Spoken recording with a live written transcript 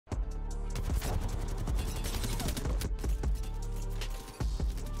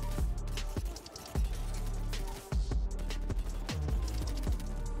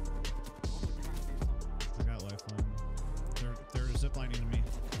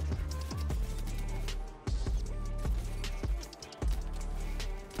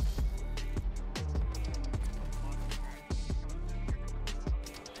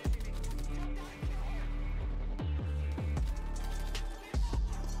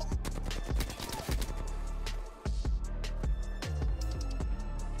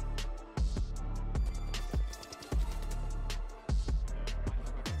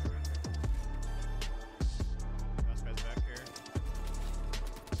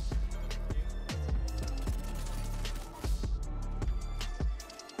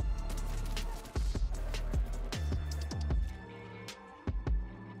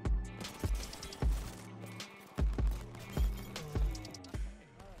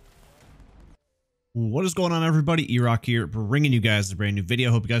What is going on, everybody? E-Rock here, bringing you guys a brand new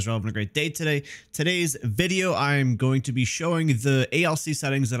video. Hope you guys are all having a great day today. Today's video, I'm going to be showing the ALC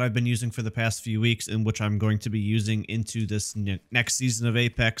settings that I've been using for the past few weeks, and which I'm going to be using into this next season of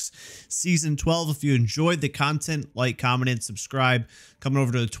Apex, Season 12. If you enjoyed the content, like, comment, and subscribe. Coming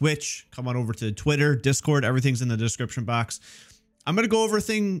over to Twitch, come on over to Twitter, Discord, everything's in the description box. I'm going to go over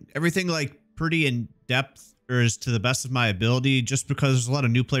everything like pretty in depth, or is to the best of my ability, just because there's a lot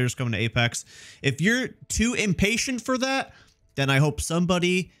of new players coming to Apex. If you're too impatient for that, then I hope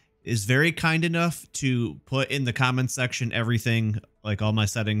somebody is very kind enough to put in the comment section everything, like all my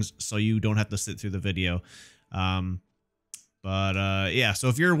settings, so you don't have to sit through the video. Yeah, so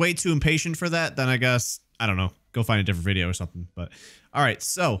if you're way too impatient for that, then I guess, I don't know, go find a different video or something. But all right,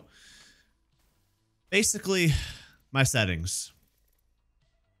 so basically my settings.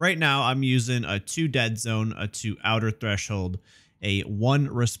 Right now, I'm using a 2 dead zone, a 2 outer threshold, a 1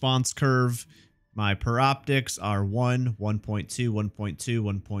 response curve. My per optics are 1, 1.2, 1.2,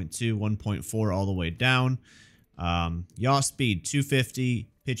 1.2, 1.4 all the way down. Yaw speed 250,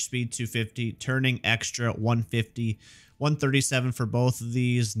 pitch speed 250, turning extra 150, 137 for both of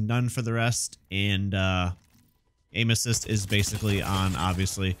these, none for the rest, and aim assist is basically on,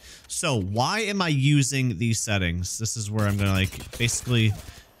 obviously. So why am I using these settings? This is where I'm gonna like basically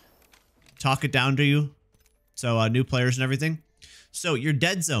talk it down to you, so new players and everything. So your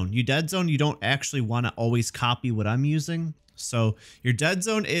dead zone, you don't actually want to always copy what I'm using. So your dead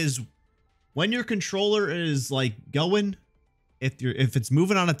zone is when your controller is like going, if it's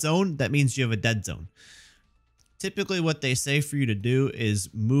moving on its own, that means you have a dead zone. Typically what they say for you to do is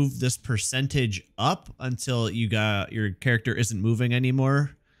move this percentage up until your character isn't moving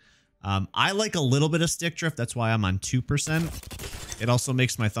anymore. I like a little bit of stick drift, that's why I'm on 2%. It also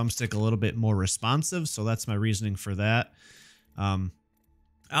makes my thumbstick a little bit more responsive, so that's my reasoning for that.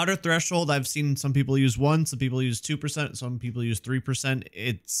 Outer threshold, I've seen some people use 1, some people use 2%, some people use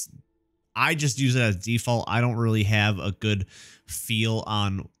 3%. I just use it as default. I don't really have a good feel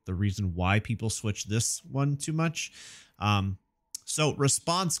on the reason why people switch this one too much. So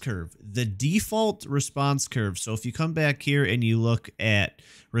response curve, the default response curve. So if you come back here and you look at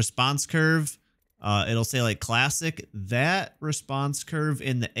response curve, it'll say like classic. That response curve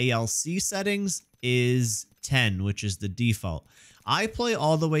in the ALC settings is 10, which is the default. I play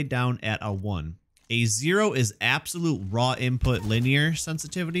all the way down at a 1. A 0 is absolute raw input linear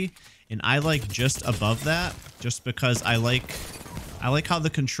sensitivity, and I like just above that, just because I like how the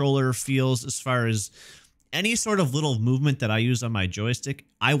controller feels as far as any sort of little movement that I use on my joystick.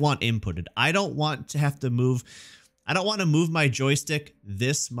 I want inputted. I don't want to have to move. I don't want to move my joystick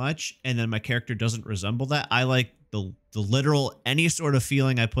this much and then my character doesn't resemble that. I like the literal, any sort of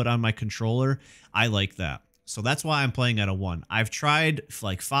feeling I put on my controller. I like that. So that's why I'm playing at a 1. I've tried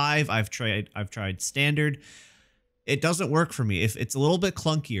like 5. I've tried standard. It doesn't work for me. If it's a little bit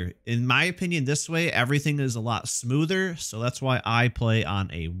clunkier, in my opinion, this way everything is a lot smoother. So that's why I play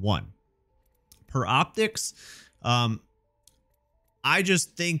on a 1. Per optics, I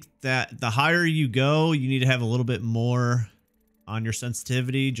just think that the higher you go, you need to have a little bit more on your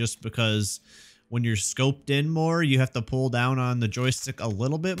sensitivity, just because when you're scoped in more, you have to pull down on the joystick a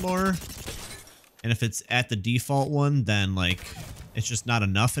little bit more. And if it's at the default one, then like it's just not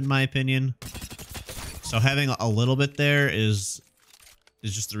enough in my opinion. So having a little bit there is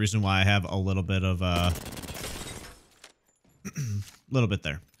just the reason why I have a little bit of little bit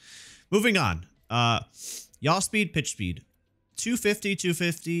there. Moving on. Yaw speed, pitch speed. 250,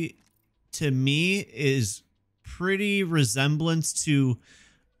 250 to me is pretty resemblance to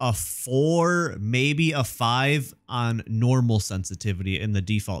a 4, maybe a 5 on normal sensitivity in the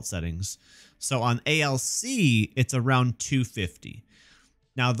default settings. So on ALC, it's around 250.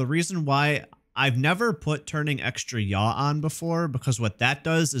 Now, the reason why I've never put turning extra yaw on before, because what that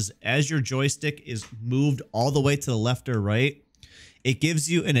does is as your joystick is moved all the way to the left or right, it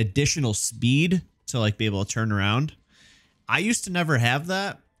gives you an additional speed to like be able to turn around. I used to never have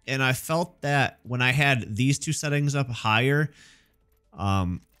that, and I felt that when I had these two settings up higher,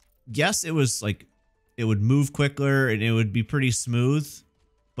 yes, it was like it would move quicker and it would be pretty smooth,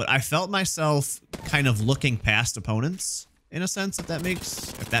 but I felt myself kind of looking past opponents in a sense, if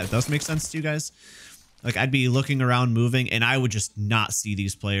that does make sense to you guys. Like I'd be looking around moving and I would just not see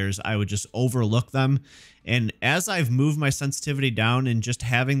these players. I would just overlook them. And as I've moved my sensitivity down and just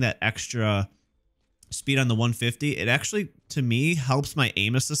having that extra speed on the 150, it actually, to me, helps my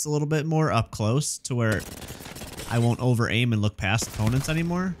aim assist a little bit more up close to where I won't over aim and look past opponents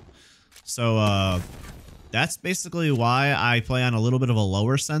anymore. So that's basically why I play on a little bit of a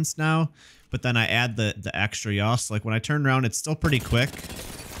lower sense now. But then I add the extra yaw. So like when I turn around, it's still pretty quick.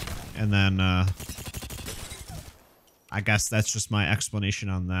 And then I guess that's just my explanation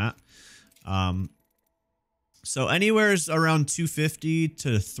on that. So anywhere's around 250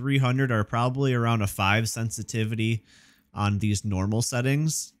 to 300 are probably around a 5 sensitivity on these normal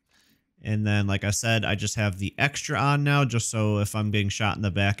settings. And then, like I said, I just have the extra on now, just so if I'm being shot in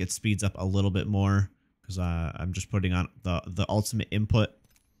the back, it speeds up a little bit more, because I'm just putting on the ultimate input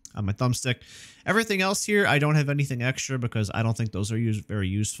on my thumbstick. Everything else here, I don't have anything extra because I don't think those are very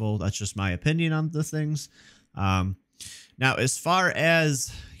useful. That's just my opinion on the things. Now, as far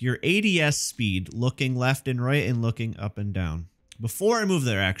as your ADS speed, looking left and right and looking up and down. Before I move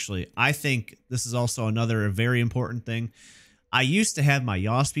there, actually, I think this is also another very important thing. I used to have my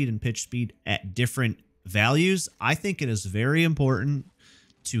yaw speed and pitch speed at different values. I think it is very important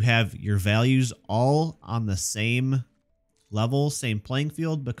to have your values all on the same level, same playing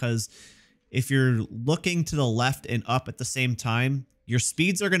field, because if you're looking to the left and up at the same time, your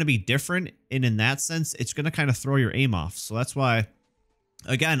speeds are going to be different, and in that sense, it's going to kind of throw your aim off. So that's why,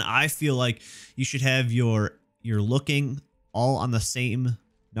 again, I feel like you should have your looking all on the same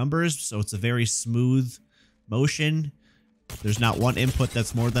numbers, so it's a very smooth motion. There's not one input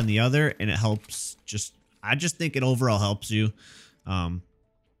that's more than the other, and it helps I just think it overall helps you.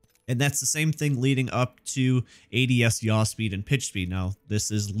 And that's the same thing leading up to ADS yaw speed and pitch speed. Now,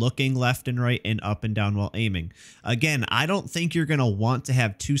 this is looking left and right and up and down while aiming. Again, I don't think you're going to want to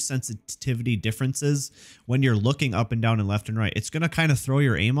have two sensitivity differences when you're looking up and down and left and right. It's going to kind of throw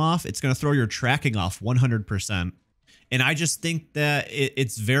your aim off. It's going to throw your tracking off 100%. And I just think that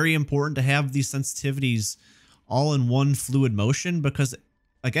it's very important to have these sensitivities all in one fluid motion, because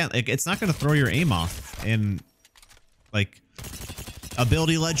again, it's not going to throw your aim off. And like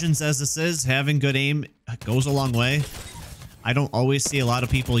ability legends as this is, having good aim goes a long way. I don't always see a lot of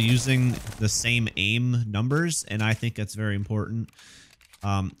people using the same aim numbers, and I think that's very important.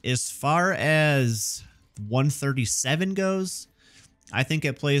 As far as 137 goes, I think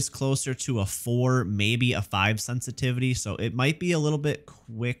it plays closer to a 4, maybe a 5 sensitivity, so it might be a little bit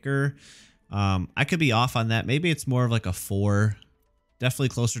quicker. I could be off on that. Maybe it's more of like a 4. Definitely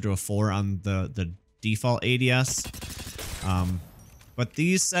closer to a 4 on the default ADS. But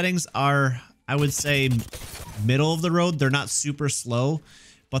these settings are, I would say, middle of the road. They're not super slow,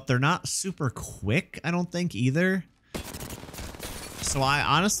 but they're not super quick, I don't think, either. So I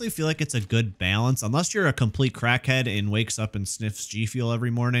honestly feel like it's a good balance, unless you're a complete crackhead and wakes up and sniffs G Fuel every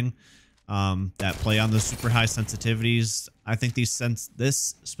morning. That play on the super high sensitivities. I think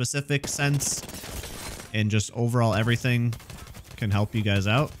this specific sense and just overall everything can help you guys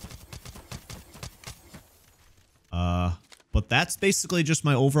out. But that's basically just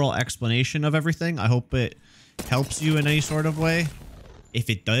my overall explanation of everything. I hope it helps you in any sort of way. If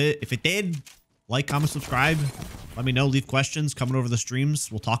it did, like, comment, subscribe. Let me know. Leave questions. Coming over the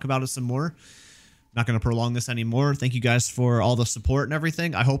streams. We'll talk about it some more. Not going to prolong this anymore. Thank you guys for all the support and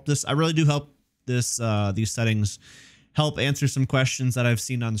everything. I hope I really do help these settings help answer some questions that I've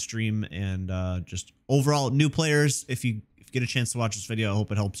seen on stream, and just overall new players. If you get a chance to watch this video, I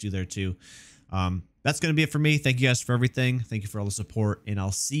hope it helps you there too. That's going to be it for me. Thank you guys for everything. Thank you for all the support, and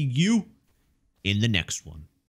I'll see you in the next one.